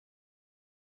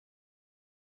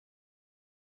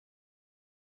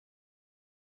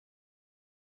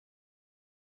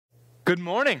Good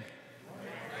morning.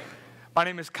 My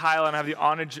name is Kyle, and I have the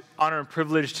honor and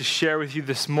privilege to share with you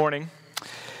this morning.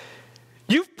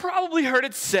 You've probably heard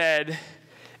it said,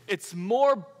 it's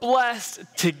more blessed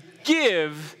to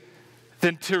give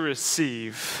than to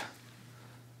receive.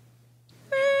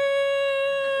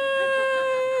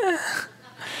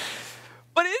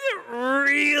 But is it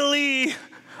really?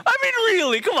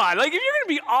 Really, come on. Like, if you're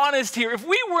going to be honest here, if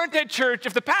we weren't at church,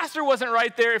 if the pastor wasn't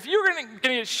right there, if you were going to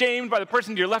get shamed by the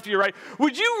person to your left or your right,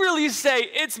 would you really say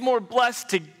it's more blessed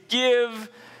to give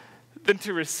than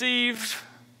to receive?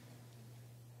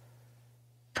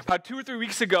 About 2 or 3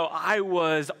 weeks ago, I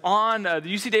was on the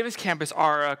UC Davis campus.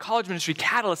 Our college ministry,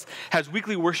 Catalyst, has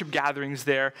weekly worship gatherings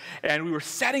there, and we were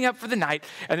setting up for the night,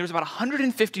 and there was about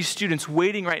 150 students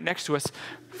waiting right next to us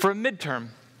for a midterm.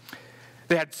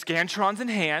 They had Scantrons in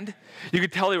hand. You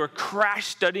could tell they were crash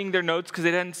studying their notes because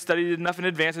they hadn't studied enough in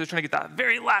advance. They were trying to get the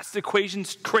very last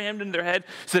equations crammed into their head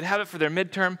so they'd have it for their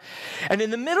midterm. And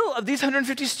in the middle of these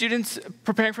 150 students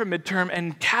preparing for a midterm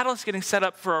and Catalyst getting set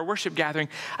up for our worship gathering,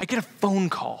 I get a phone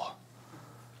call.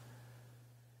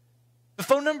 The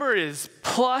phone number is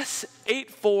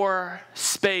 +84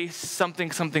 space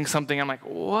something, something, something. I'm like,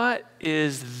 what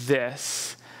is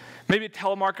this? Maybe a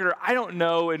telemarketer, I don't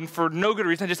know, and for no good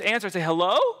reason, I just answer. I say,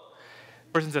 hello?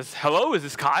 The person says, hello, is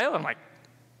this Kyle? I'm like,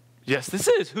 yes, this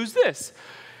is. Who's this?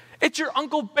 It's your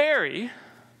Uncle Barry.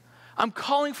 I'm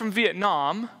calling from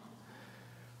Vietnam.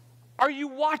 Are you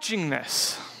watching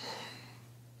this?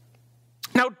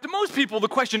 Now, to most people, the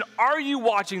question, are you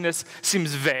watching this,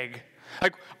 seems vague.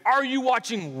 Like, are you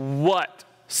watching what,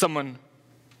 someone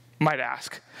might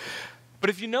ask. But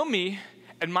if you know me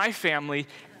and my family,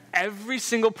 every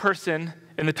single person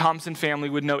in the Thomsen family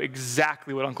would know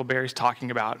exactly what Uncle Barry's talking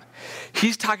about.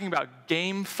 He's talking about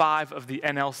Game 5 of the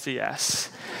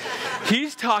NLCS.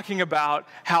 He's talking about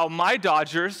how my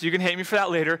Dodgers, you can hate me for that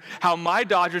later, how my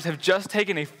Dodgers have just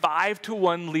taken a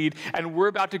 5-1 lead, and we're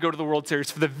about to go to the World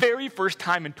Series for the very first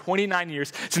time in 29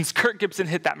 years since Kirk Gibson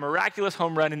hit that miraculous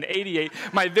home run in '88,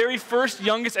 my very first,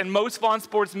 youngest, and most fond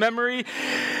sports memory.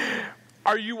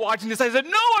 Are you watching this? I said,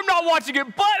 no, I'm not watching it,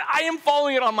 but I am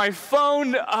following it on my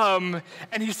phone. And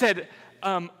he said,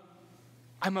 I'm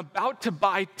about to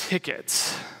buy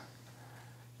tickets.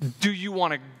 Do you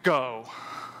want to go?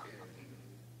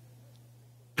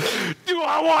 Do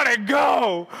I want to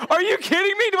go? Are you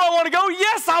kidding me? Do I want to go?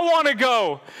 Yes, I want to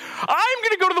go. I'm going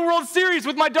to go to the World Series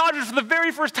with my Dodgers for the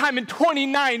very first time in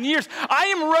 29 years. I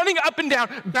am running up and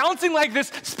down, bouncing like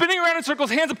this, spinning around in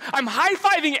circles, hands up. I'm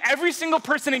high-fiving every single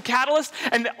person in Catalyst,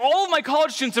 and all of my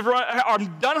college students are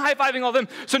done high-fiving all of them.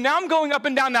 So now I'm going up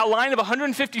and down that line of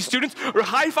 150 students. We're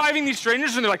high-fiving these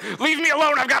strangers, and they're like, leave me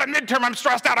alone. I've got a midterm. I'm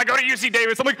stressed out. I go to UC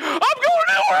Davis. I'm like, I'm going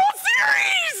to the World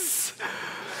Series.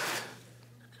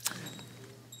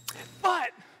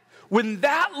 But when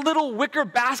that little wicker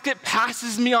basket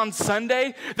passes me on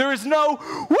Sunday, there is no,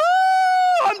 woo,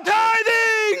 I'm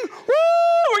tithing, woo,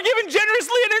 we're giving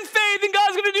generously and in faith, and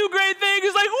God's going to do great things.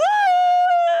 It's like,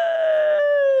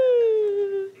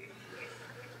 woo.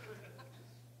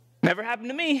 Never happened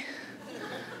to me.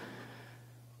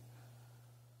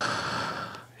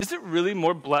 Is it really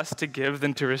more blessed to give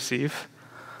than to receive?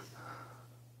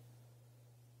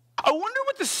 I wonder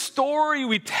what the story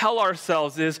we tell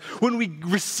ourselves is when we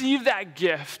receive that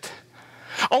gift.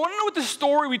 I want to know what the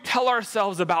story we tell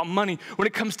ourselves about money when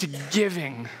it comes to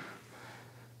giving.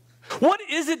 What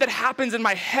is it that happens in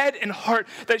my head and heart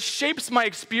that shapes my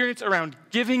experience around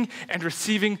giving and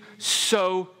receiving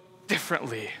so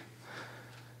differently?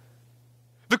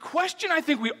 The question I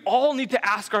think we all need to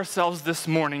ask ourselves this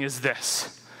morning is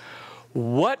this: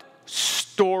 what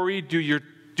story do you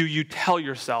tell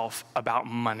yourself about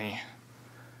money?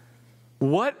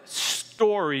 What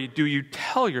story do you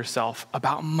tell yourself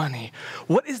about money?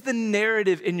 What is the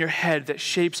narrative in your head that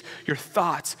shapes your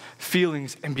thoughts,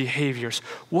 feelings, and behaviors?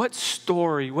 What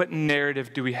story, what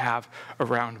narrative do we have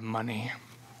around money?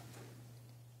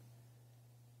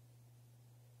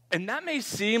 And that may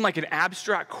seem like an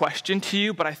abstract question to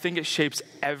you, but I think it shapes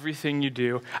everything you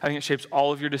do. I think it shapes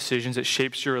all of your decisions. It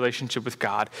shapes your relationship with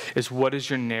God, is what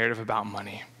is your narrative about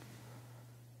money?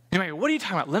 Anyway, what are you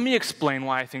talking about? Let me explain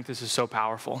why I think this is so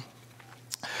powerful.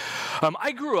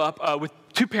 I grew up with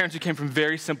two parents who came from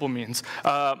very simple means.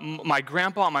 My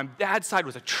grandpa on my dad's side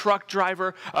was a truck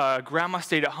driver. Grandma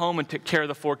stayed at home and took care of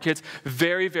the 4 kids.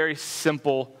 Very, very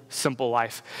simple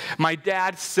life. My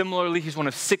dad, similarly, he's one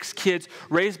of 6 kids,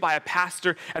 raised by a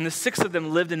pastor, and the 6 of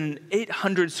them lived in an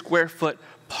 800-square-foot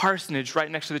parsonage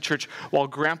right next to the church while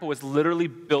Grandpa was literally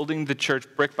building the church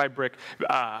brick by brick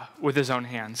with his own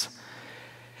hands.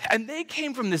 And they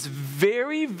came from this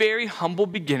very, very humble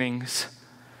beginnings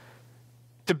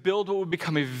to build what would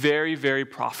become a very, very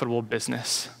profitable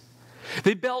business.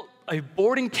 They built a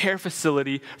boarding care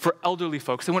facility for elderly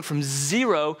folks. They went from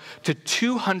 0 to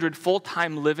 200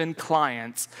 full-time live-in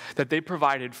clients that they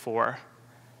provided for.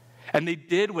 And they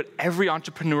did what every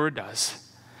entrepreneur does.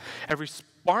 Every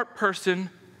smart person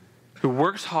who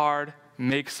works hard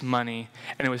makes money,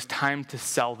 and it was time to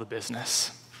sell the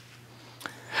business.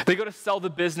 They go to sell the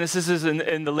business. This is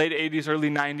in the late 80s, early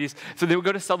 90s. So they would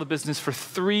go to sell the business for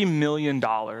 $3 million.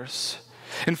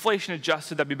 Inflation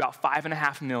adjusted, that'd be about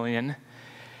 $5.5 million.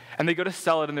 And they go to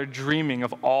sell it, and they're dreaming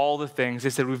of all the things. They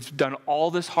said, we've done all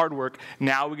this hard work.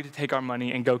 Now we get to take our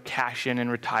money and go cash in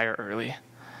and retire early.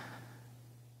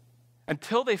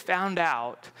 Until they found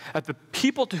out that the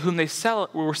people to whom they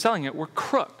were selling it were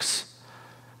crooks.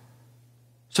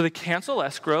 So they cancel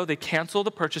escrow, they cancel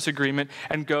the purchase agreement,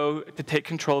 and go to take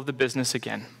control of the business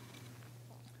again.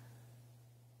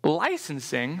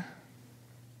 Licensing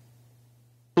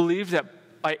believed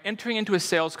that by entering into a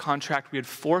sales contract, we had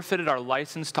forfeited our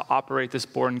license to operate this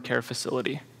board care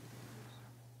facility.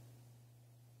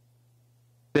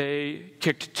 They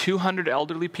kicked 200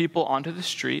 elderly people onto the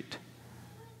street,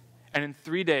 and in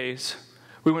 3 days,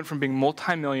 we went from being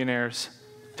multimillionaires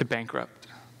to bankrupt.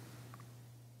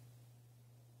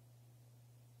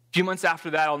 A few months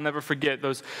after that, I'll never forget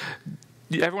those.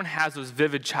 Everyone has those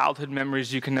vivid childhood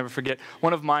memories you can never forget.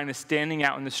 One of mine is standing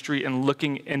out in the street and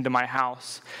looking into my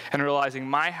house and realizing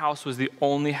my house was the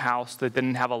only house that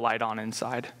didn't have a light on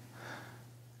inside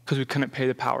because we couldn't pay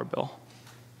the power bill.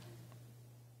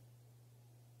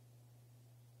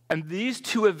 And these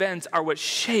two events are what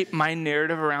shape my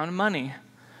narrative around money.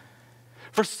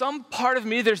 For some part of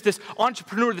me, there's this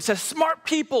entrepreneur that says, smart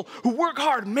people who work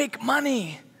hard make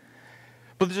money.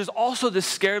 But there's also this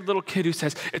scared little kid who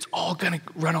says, it's all going to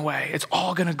run away. It's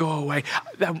all going to go away.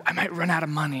 I might run out of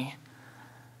money.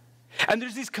 And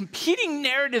there's these competing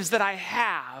narratives that I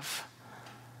have.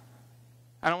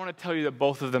 And I want to tell you that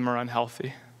both of them are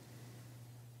unhealthy.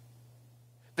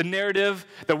 The narrative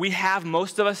that we have,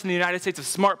 most of us in the United States, of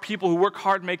smart people who work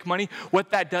hard, make money, what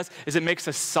that does is it makes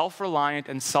us self-reliant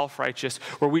and self-righteous,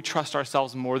 where we trust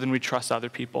ourselves more than we trust other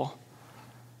people.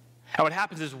 And what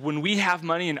happens is when we have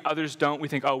money and others don't, we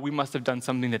think, oh, we must have done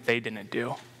something that they didn't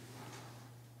do.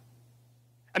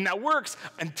 And that works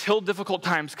until difficult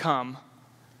times come.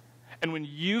 And when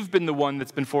you've been the one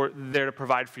that's been there to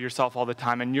provide for yourself all the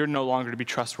time and you're no longer to be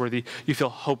trustworthy, you feel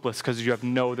hopeless because you have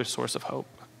no other source of hope.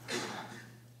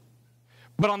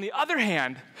 But on the other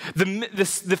hand, the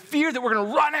fear that we're going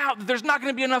to run out, that there's not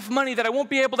going to be enough money, that I won't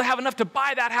be able to have enough to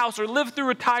buy that house or live through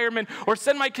retirement or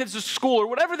send my kids to school or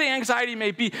whatever the anxiety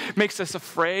may be, makes us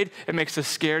afraid, it makes us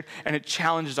scared, and it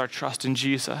challenges our trust in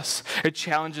Jesus. It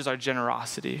challenges our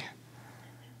generosity.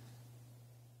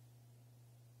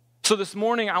 So this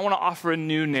morning, I want to offer a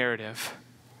new narrative.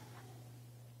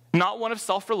 Not one of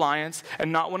self-reliance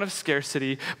and not one of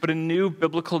scarcity, but a new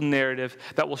biblical narrative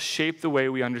that will shape the way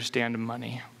we understand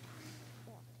money.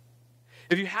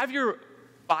 If you have your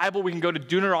Bible, we can go to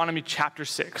Deuteronomy chapter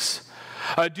 6.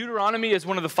 Deuteronomy is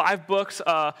one of the 5 books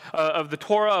of the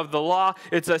Torah, of the law.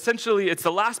 It's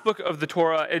the last book of the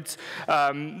Torah. It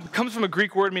comes from a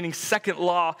Greek word meaning second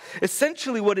law.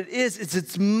 Essentially what it is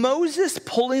it's Moses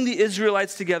pulling the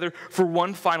Israelites together for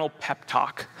one final pep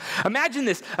talk. Imagine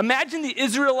this. Imagine the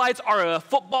Israelites are a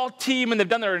football team and they've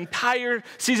done their entire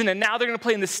season and now they're going to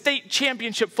play in the state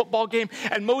championship football game,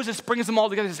 and Moses brings them all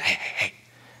together and says, hey,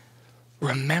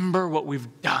 remember what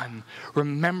we've done.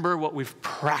 Remember what we've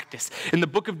practiced. In the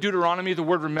book of Deuteronomy, the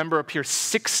word remember appears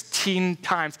 16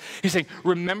 times. He's saying,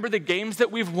 remember the games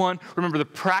that we've won. Remember the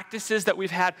practices that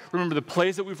we've had. Remember the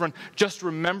plays that we've run. Just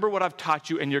remember what I've taught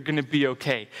you and you're going to be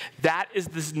okay. That is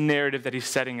this narrative that he's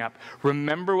setting up.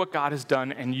 Remember what God has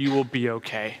done and you will be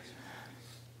okay.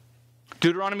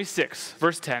 Deuteronomy 6,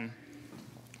 verse 10.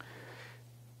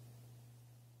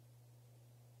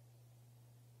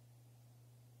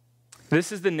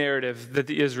 This is the narrative that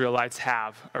the Israelites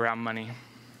have around money.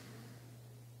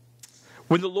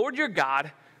 When the Lord your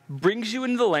God brings you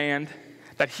into the land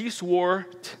that he swore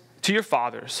to your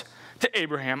fathers, to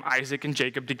Abraham, Isaac, and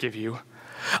Jacob to give you,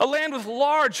 a land with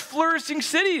large, flourishing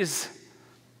cities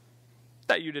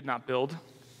that you did not build,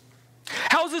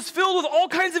 houses filled with all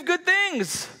kinds of good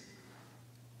things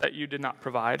that you did not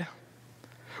provide,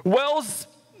 wells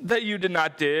that you did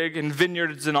not dig, and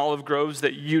vineyards and olive groves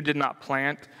that you did not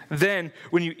plant. Then,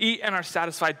 when you eat and are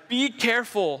satisfied, be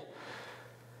careful.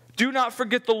 Do not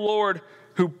forget the Lord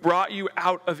who brought you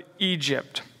out of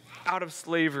Egypt, out of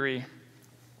slavery.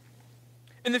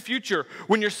 In the future,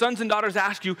 when your sons and daughters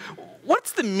ask you,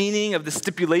 what's the meaning of the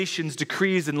stipulations,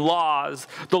 decrees, and laws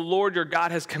the Lord your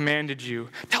God has commanded you?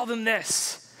 Tell them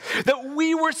this. that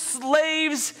we were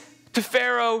slaves to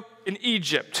Pharaoh in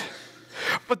Egypt.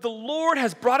 But the Lord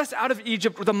has brought us out of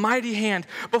Egypt with a mighty hand.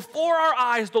 Before our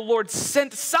eyes, the Lord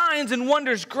sent signs and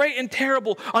wonders, great and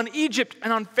terrible, on Egypt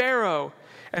and on Pharaoh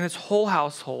and his whole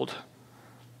household.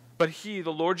 But he,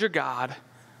 the Lord your God,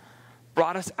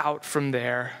 brought us out from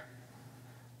there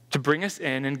to bring us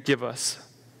in and give us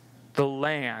the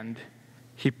land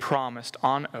he promised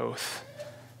on oath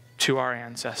to our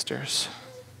ancestors.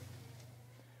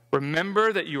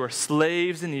 Remember that you were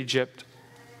slaves in Egypt,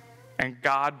 and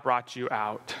God brought you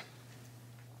out.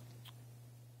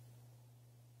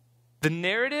 The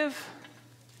narrative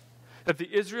that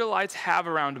the Israelites have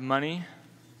around money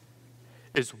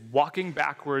is walking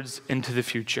backwards into the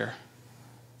future.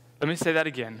 Let me say that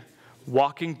again.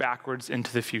 Walking backwards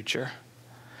into the future.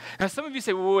 Now, some of you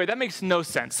say, wait, that makes no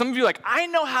sense. Some of you are like, I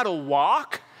know how to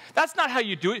walk. That's not how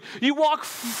you do it. You walk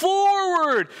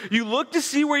forward. You look to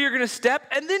see where you're going to step,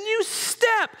 and then you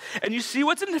step. And you see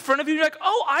what's in front of you. You're like,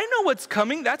 oh, I know what's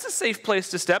coming. That's a safe place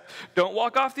to step. Don't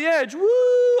walk off the edge.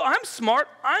 Woo, I'm smart.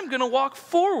 I'm going to walk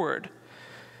forward.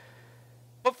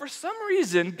 But for some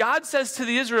reason, God says to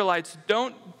the Israelites,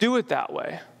 don't do it that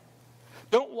way.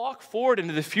 Don't walk forward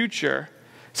into the future.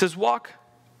 He says, walk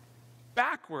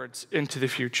backwards into the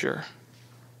future.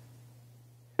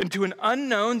 Into an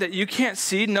unknown that you can't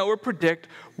see, know, or predict,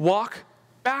 walk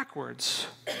backwards.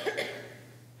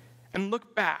 And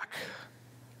look back.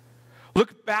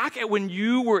 Look back at when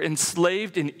you were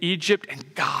enslaved in Egypt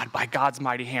and God, by God's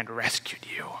mighty hand, rescued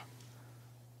you.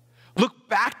 Look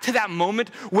back to that moment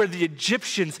where the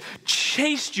Egyptians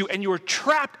chased you and you were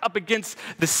trapped up against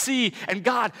the sea, and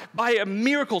God, by a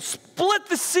miracle, split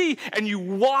the sea and you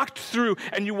walked through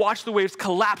and you watched the waves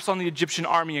collapse on the Egyptian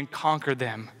army and conquer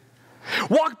them.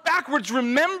 Walk backwards,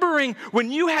 remembering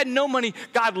when you had no money,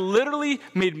 God literally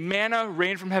made manna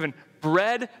rain from heaven,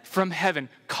 bread from heaven,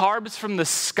 carbs from the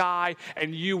sky,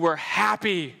 and you were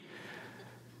happy.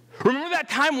 Remember that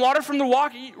time, water from the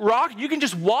rock? You can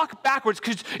just walk backwards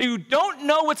because you don't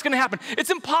know what's going to happen. It's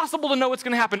impossible to know what's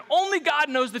going to happen. Only God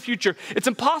knows the future. It's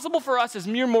impossible for us as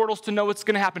mere mortals to know what's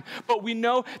going to happen. But we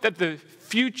know that the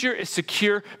future is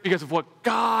secure because of what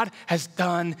God has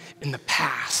done in the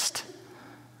past.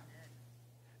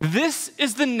 This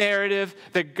is the narrative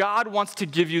that God wants to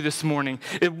give you this morning.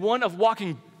 It's one of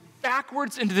walking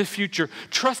backwards into the future,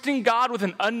 trusting God with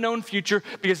an unknown future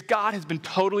because God has been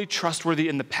totally trustworthy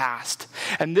in the past.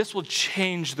 And this will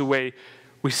change the way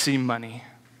we see money.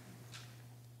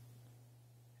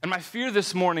 And my fear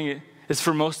this morning is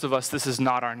for most of us, this is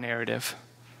not our narrative.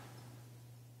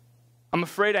 I'm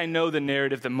afraid I know the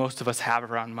narrative that most of us have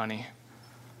around money.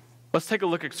 Let's take a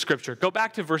look at Scripture. Go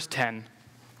back to verse 10.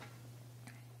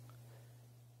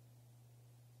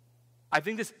 I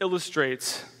think this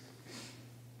illustrates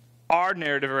our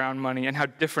narrative around money and how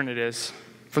different it is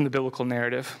from the biblical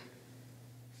narrative.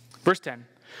 Verse 10,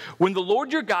 when the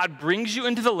Lord your God brings you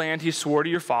into the land he swore to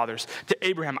your fathers, to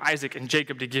Abraham, Isaac, and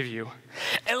Jacob to give you,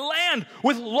 a land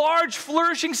with large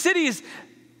flourishing cities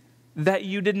that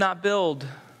you did not build,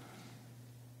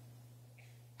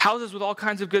 houses with all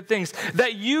kinds of good things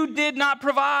that you did not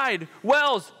provide,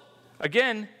 wells,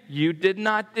 again, you did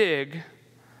not dig,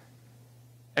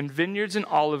 and vineyards and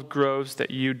olive groves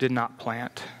that you did not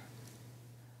plant.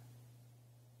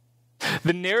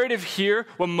 The narrative here,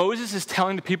 what Moses is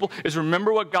telling the people, is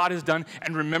remember what God has done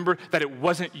and remember that it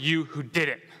wasn't you who did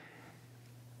it.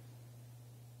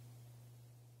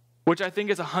 Which I think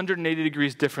is 180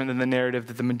 degrees different than the narrative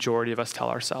that the majority of us tell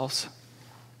ourselves.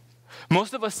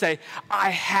 Most of us say,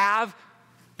 I have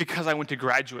because I went to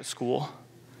graduate school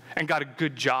and got a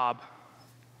good job.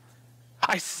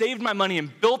 I saved my money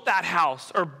and built that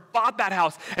house or bought that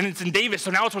house, and it's in Davis, so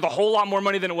now it's worth a whole lot more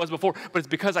money than it was before, but it's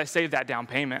because I saved that down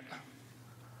payment.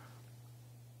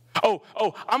 Oh,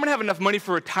 I'm going to have enough money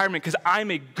for retirement because I'm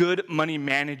a good money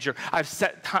manager. I've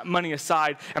set money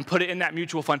aside and put it in that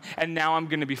mutual fund, and now I'm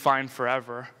going to be fine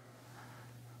forever.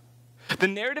 The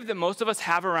narrative that most of us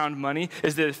have around money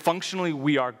is that functionally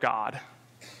we are God.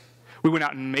 We went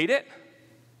out and made it.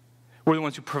 We're the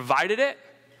ones who provided it.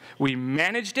 We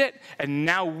managed it, and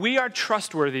now we are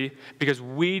trustworthy because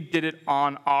we did it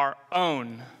on our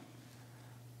own.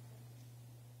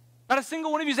 Not a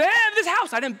single one of you said, hey, this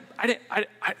house, I didn't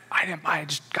buy it,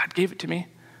 just God gave it to me.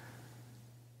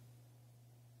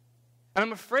 And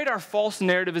I'm afraid our false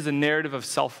narrative is a narrative of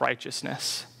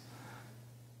self-righteousness.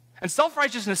 And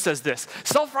self-righteousness says this.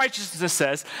 Self-righteousness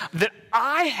says that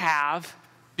I have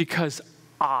because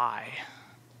I.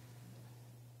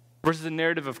 Versus the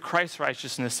narrative of Christ's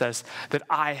righteousness says that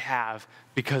I have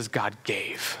because God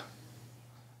gave.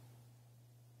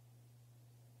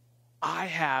 I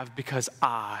have because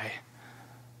I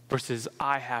versus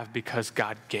I have because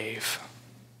God gave.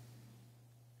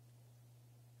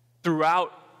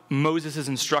 Throughout Moses'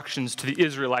 instructions to the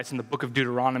Israelites in the book of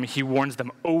Deuteronomy, he warns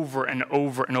them over and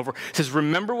over and over. He says,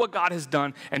 remember what God has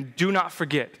done and do not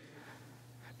forget,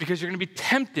 because you're going to be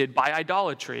tempted by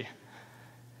idolatry.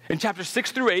 In chapters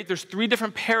 6 through 8, there's 3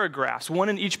 different paragraphs, one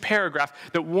in each paragraph,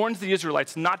 that warns the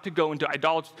Israelites not to go into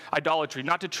idolatry,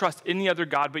 not to trust any other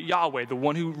God but Yahweh, the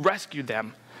one who rescued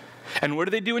them. And what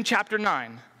do they do in chapter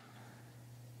 9?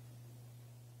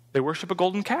 They worship a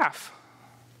golden calf.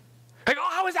 Like, oh,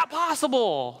 how is that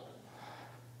possible?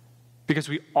 Because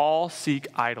we all seek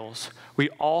idols. We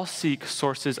all seek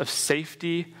sources of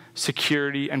safety,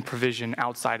 security, and provision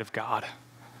outside of God.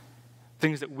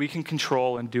 Things that we can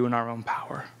control and do in our own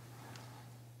power.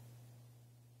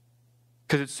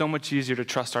 Because it's so much easier to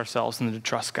trust ourselves than to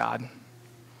trust God.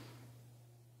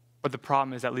 But the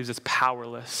problem is that leaves us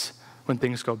powerless when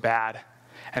things go bad,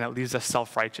 and it leaves us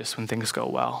self-righteous when things go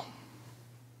well.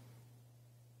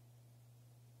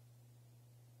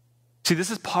 See,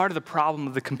 this is part of the problem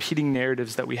of the competing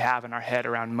narratives that we have in our head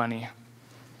around money.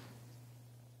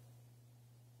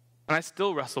 And I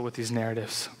still wrestle with these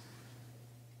narratives.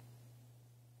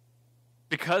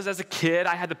 Because as a kid,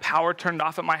 I had the power turned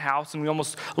off at my house, and we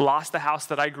almost lost the house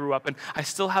that I grew up in. I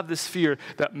still have this fear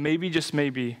that maybe, just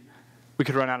maybe, we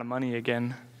could run out of money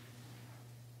again.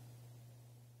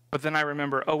 But then I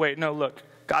remember, oh wait, no, look,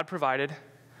 God provided.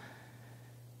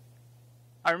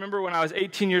 I remember when I was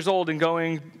 18 years old and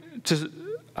going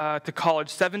to college,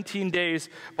 17 days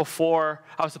before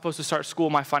I was supposed to start school,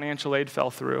 my financial aid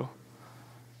fell through.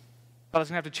 I was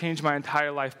going to have to change my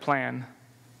entire life plan,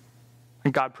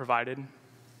 and God provided.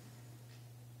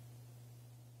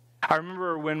 I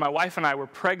remember when my wife and I were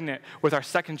pregnant with our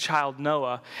second child,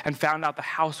 Noah, and found out the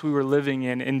house we were living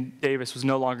in Davis was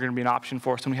no longer going to be an option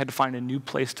for us, and we had to find a new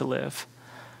place to live.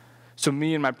 So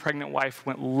me and my pregnant wife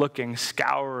went looking,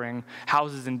 scouring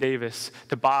houses in Davis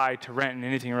to buy, to rent, and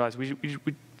anything, and realized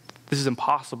this is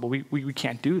impossible. We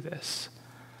can't do this.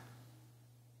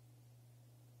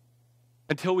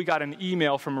 Until we got an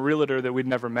email from a realtor that we'd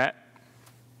never met.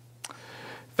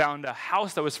 Found a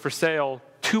house that was for sale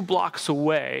 2 blocks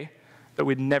away that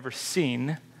we'd never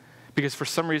seen, because for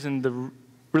some reason the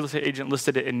real estate agent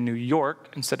listed it in New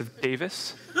York instead of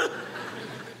Davis.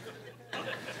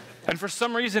 And for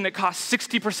some reason, it cost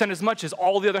 60% as much as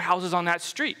all the other houses on that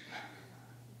street.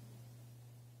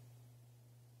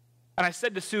 And I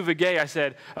said to Sue Vigay, I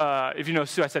said, if you know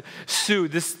Sue, I said, Sue,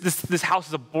 this house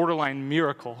is a borderline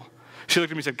miracle. She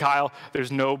looked at me and said, Kyle,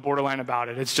 there's no borderline about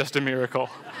it. It's just a miracle.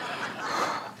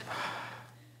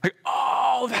 Like,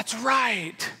 oh, that's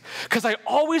right. Because I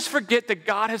always forget that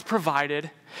God has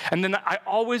provided, and then I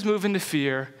always move into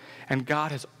fear, and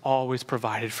God has always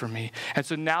provided for me. And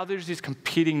so now there's these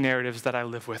competing narratives that I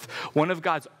live with. One of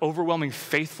God's overwhelming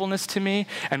faithfulness to me,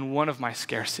 and one of my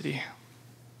scarcity.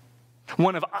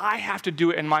 One of I have to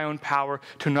do it in my own power,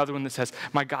 to another one that says,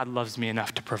 my God loves me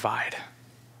enough to provide.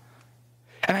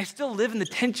 And I still live in the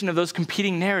tension of those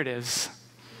competing narratives.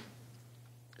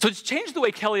 So it's changed the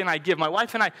way Kelly and I give. My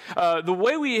wife and I, the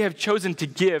way we have chosen to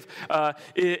give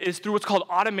is through what's called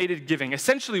automated giving.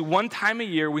 Essentially, one time a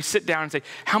year, we sit down and say,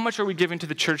 how much are we giving to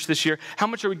the church this year? How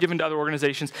much are we giving to other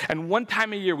organizations? And one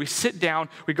time a year, we sit down,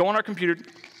 we go on our computer,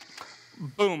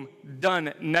 boom,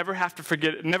 done. Never have to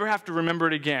forget, never have to remember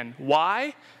it again.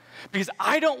 Why? Because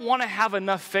I don't want to have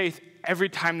enough faith every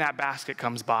time that basket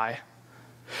comes by.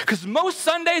 Because most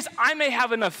Sundays, I may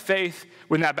have enough faith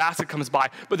when that basket comes by,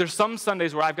 but there's some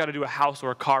Sundays where I've got to do a house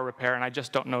or a car repair, and I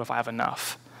just don't know if I have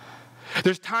enough.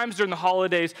 There's times during the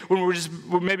holidays when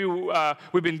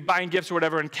we've been buying gifts or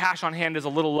whatever, and cash on hand is a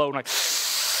little low, and like,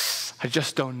 I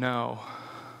just don't know.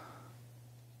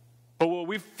 But what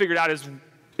we've figured out is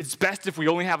it's best if we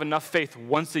only have enough faith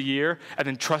once a year and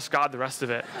then trust God the rest of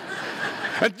it.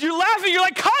 And you're laughing, you're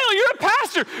like, Kyle, you're a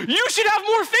pastor. You should have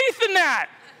more faith than that.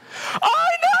 I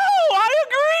know,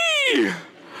 I agree.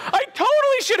 I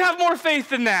totally should have more faith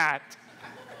than that.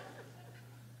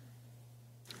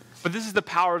 But this is the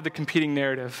power of the competing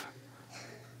narrative.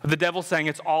 The devil saying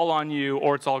it's all on you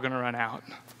or it's all going to run out.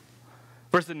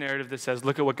 Versus the narrative that says,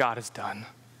 look at what God has done.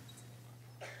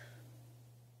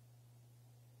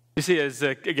 You see,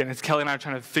 again, as Kelly and I are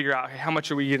trying to figure out, hey, how much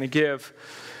are we going to give?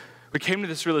 We came to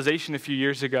this realization a few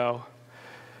years ago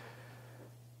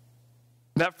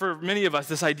that for many of us,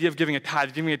 this idea of giving a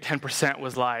tithe, giving a 10%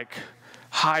 was like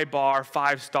high bar,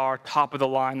 5-star, top of the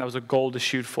line. That was a goal to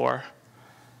shoot for.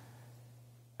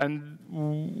 And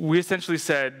we essentially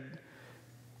said,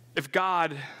 if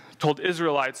God told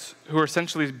Israelites, who are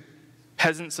essentially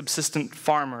peasant subsistent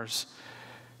farmers,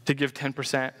 to give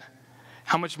 10%,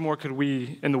 how much more could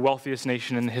we in the wealthiest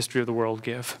nation in the history of the world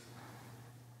give?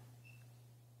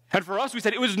 And for us, we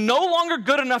said it was no longer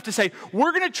good enough to say,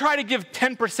 we're going to try to give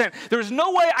 10%. There was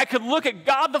no way I could look at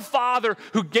God the Father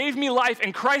who gave me life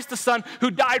and Christ the Son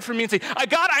who died for me and say,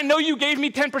 God, I know you gave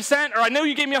me 10%, or I know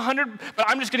you gave me 100, but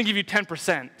I'm just going to give you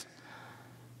 10%.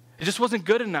 It just wasn't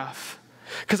good enough.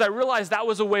 Because I realized that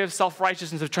was a way of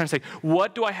self-righteousness, of trying to say,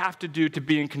 what do I have to do to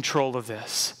be in control of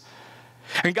this?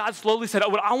 And God slowly said,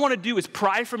 what I want to do is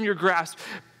pry from your grasp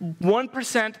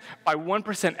 1% by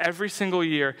 1% every single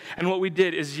year. And what we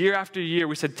did is year after year,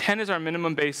 we said 10 is our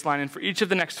minimum baseline. And for each of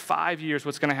the next 5 years,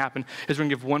 what's going to happen is we're going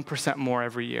to give 1% more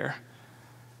every year.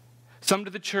 Some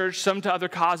to the church, some to other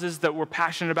causes that we're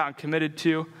passionate about and committed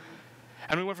to.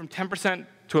 And we went from 10%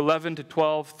 to 11 to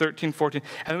 12, 13, 14.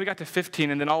 And then we got to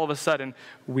 15. And then all of a sudden,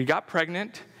 we got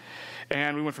pregnant.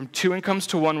 And we went from 2 incomes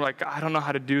to 1. We're like, I don't know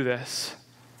how to do this.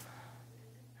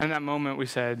 And in that moment, we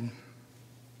said,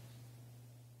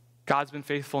 God's been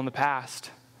faithful in the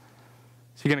past.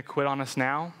 Is he going to quit on us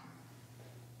now?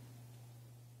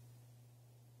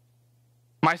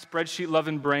 My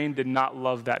spreadsheet-loving brain did not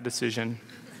love that decision.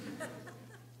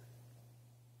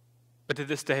 But to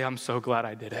this day, I'm so glad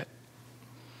I did it.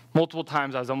 Multiple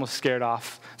times, I was almost scared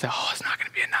off. I said, it's not going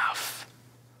to be enough.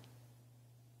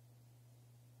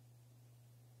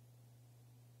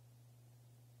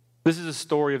 This is a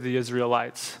story of the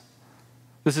Israelites.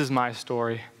 This is my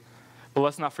story. But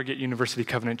let's not forget University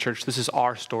Covenant Church. This is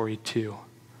our story too.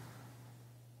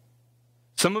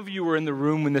 Some of you were in the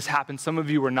room when this happened. Some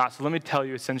of you were not. So let me tell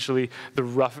you essentially the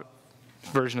rough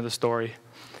version of the story.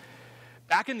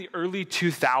 Back in the early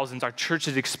 2000s, our church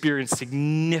had experienced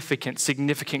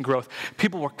significant growth.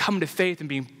 People were coming to faith and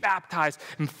being baptized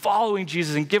and following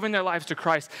Jesus and giving their lives to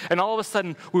Christ. And all of a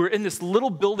sudden, we were in this little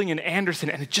building in Anderson,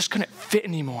 and it just couldn't fit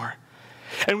anymore.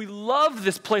 And we loved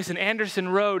this place in Anderson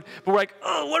Road, but we're like,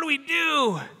 what do we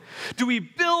do? Do we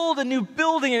build a new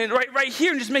building and right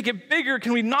here and just make it bigger?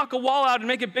 Can we knock a wall out and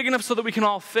make it big enough so that we can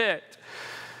all fit?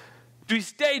 Do we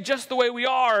stay just the way we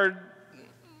are?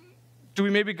 Do we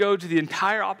maybe go to the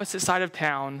entire opposite side of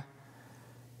town,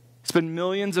 spend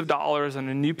millions of dollars on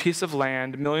a new piece of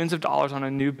land, millions of dollars on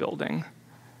a new building?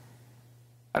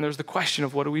 And there's the question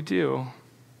of what do we do?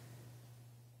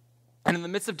 And in the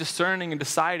midst of discerning and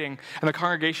deciding, and the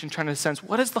congregation trying to sense,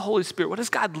 what is the Holy Spirit? What is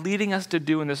God leading us to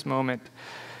do in this moment?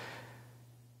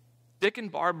 Dick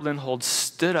and Barb Lindhold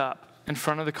stood up in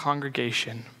front of the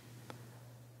congregation,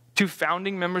 2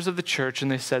 founding members of the church,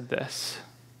 and they said this.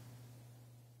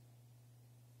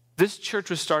 This church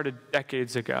was started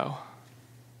decades ago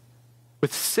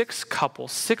with 6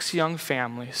 couples, 6 young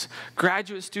families,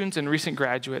 graduate students and recent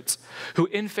graduates who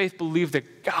in faith believed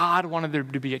that God wanted there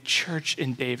to be a church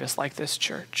in Davis like this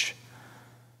church.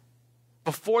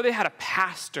 Before they had a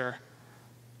pastor,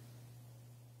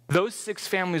 those 6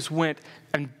 families went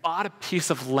and bought a piece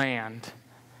of land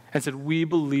and said, we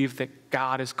believe that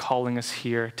God is calling us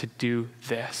here to do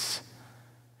this.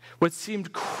 What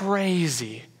seemed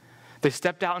crazy, they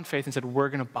stepped out in faith and said, we're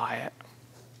going to buy it.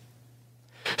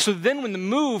 So then when the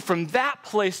move from that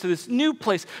place to this new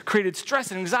place created stress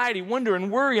and anxiety, wonder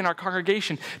and worry in our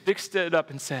congregation, Dick stood up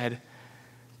and said,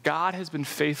 God has been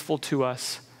faithful to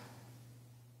us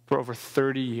for over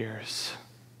 30 years.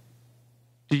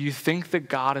 Do you think that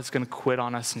God is going to quit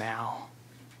on us now?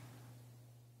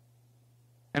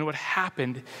 And what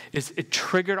happened is it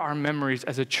triggered our memories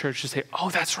as a church to say,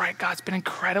 that's right, God's been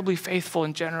incredibly faithful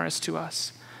and generous to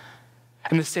us.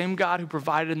 And the same God who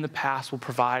provided in the past will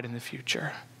provide in the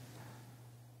future.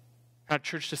 Our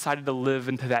church decided to live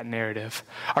into that narrative.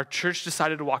 Our church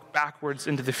decided to walk backwards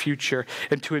into the future,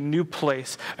 into a new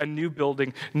place, a new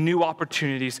building, new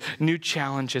opportunities, new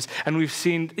challenges. And we've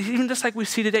seen, even just like we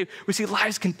see today, we see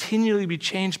lives continually be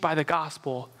changed by the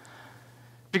gospel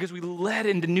because we led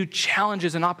into new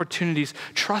challenges and opportunities,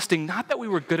 trusting not that we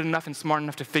were good enough and smart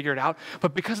enough to figure it out,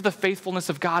 but because of the faithfulness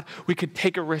of God, we could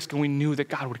take a risk and we knew that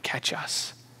God would catch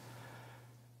us.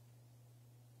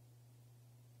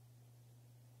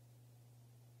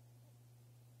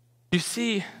 You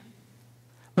see,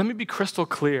 let me be crystal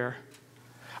clear.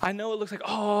 I know it looks like, it's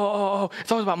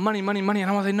always about money. And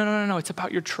I want to say, no, it's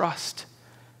about your trust.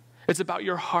 It's about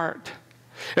your heart.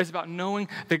 It's about knowing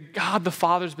that God the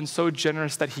Father has been so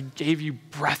generous that he gave you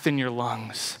breath in your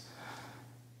lungs.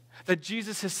 That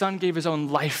Jesus, his son, gave his own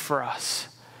life for us.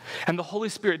 And the Holy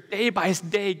Spirit, day by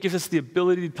day, gives us the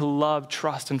ability to love,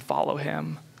 trust, and follow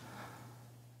him.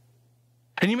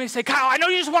 And you may say, Kyle, I know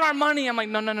you just want our money. I'm like,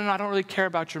 no, I don't really care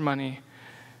about your money.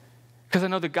 Because I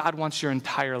know that God wants your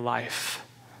entire life.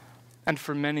 And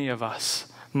for many of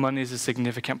us, money is a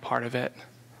significant part of it.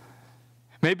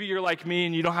 Maybe you're like me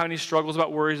and you don't have any struggles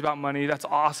about worries about money. That's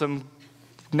awesome.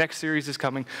 Next series is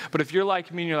coming. But if you're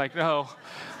like me and you're like, no,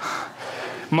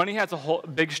 money has a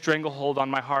big stranglehold on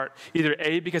my heart. Either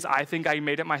A, because I think I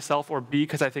made it myself, or B,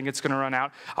 because I think it's going to run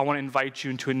out. I want to invite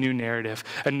you into a new narrative,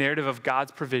 a narrative of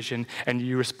God's provision and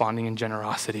you responding in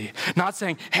generosity. Not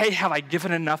saying, hey, have I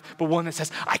given enough, but one that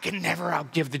says, I can never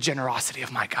outgive the generosity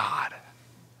of my God.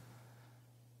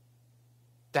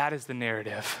 That is the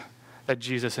narrative that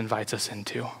Jesus invites us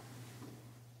into.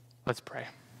 Let's pray.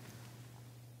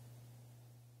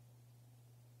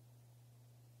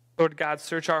 Lord God,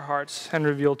 search our hearts and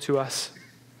reveal to us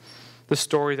the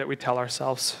story that we tell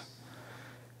ourselves,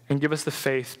 and give us the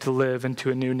faith to live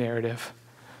into a new narrative,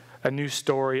 a new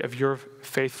story of your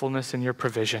faithfulness and your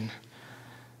provision,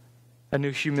 a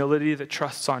new humility that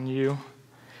trusts on you,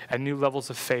 and new levels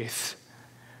of faith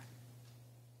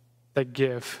that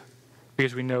give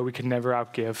because we know we can never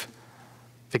outgive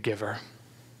the giver.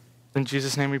 In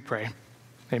Jesus' name we pray.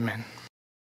 Amen.